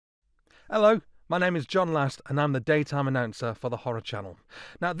Hello, my name is John Last and I'm the daytime announcer for the Horror Channel.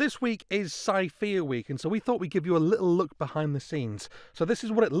 Now this week is Sci-Fi Week, and so we thought we'd give you a little look behind the scenes. So this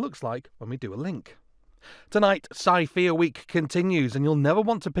is what it looks like when we do a link. Tonight, Sci-Fi Week continues, and you'll never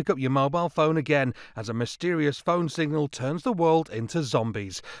want to pick up your mobile phone again as a mysterious phone signal turns the world into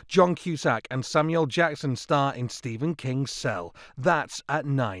zombies. John Cusack and Samuel Jackson star in Stephen King's Cell. That's at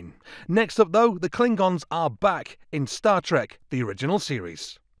 9. Next up though, the Klingons are back in Star Trek, the original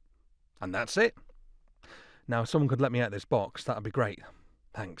series. And that's it. Now, if someone could let me out of this box, that'd be great.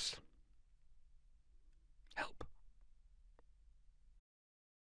 Thanks. Help.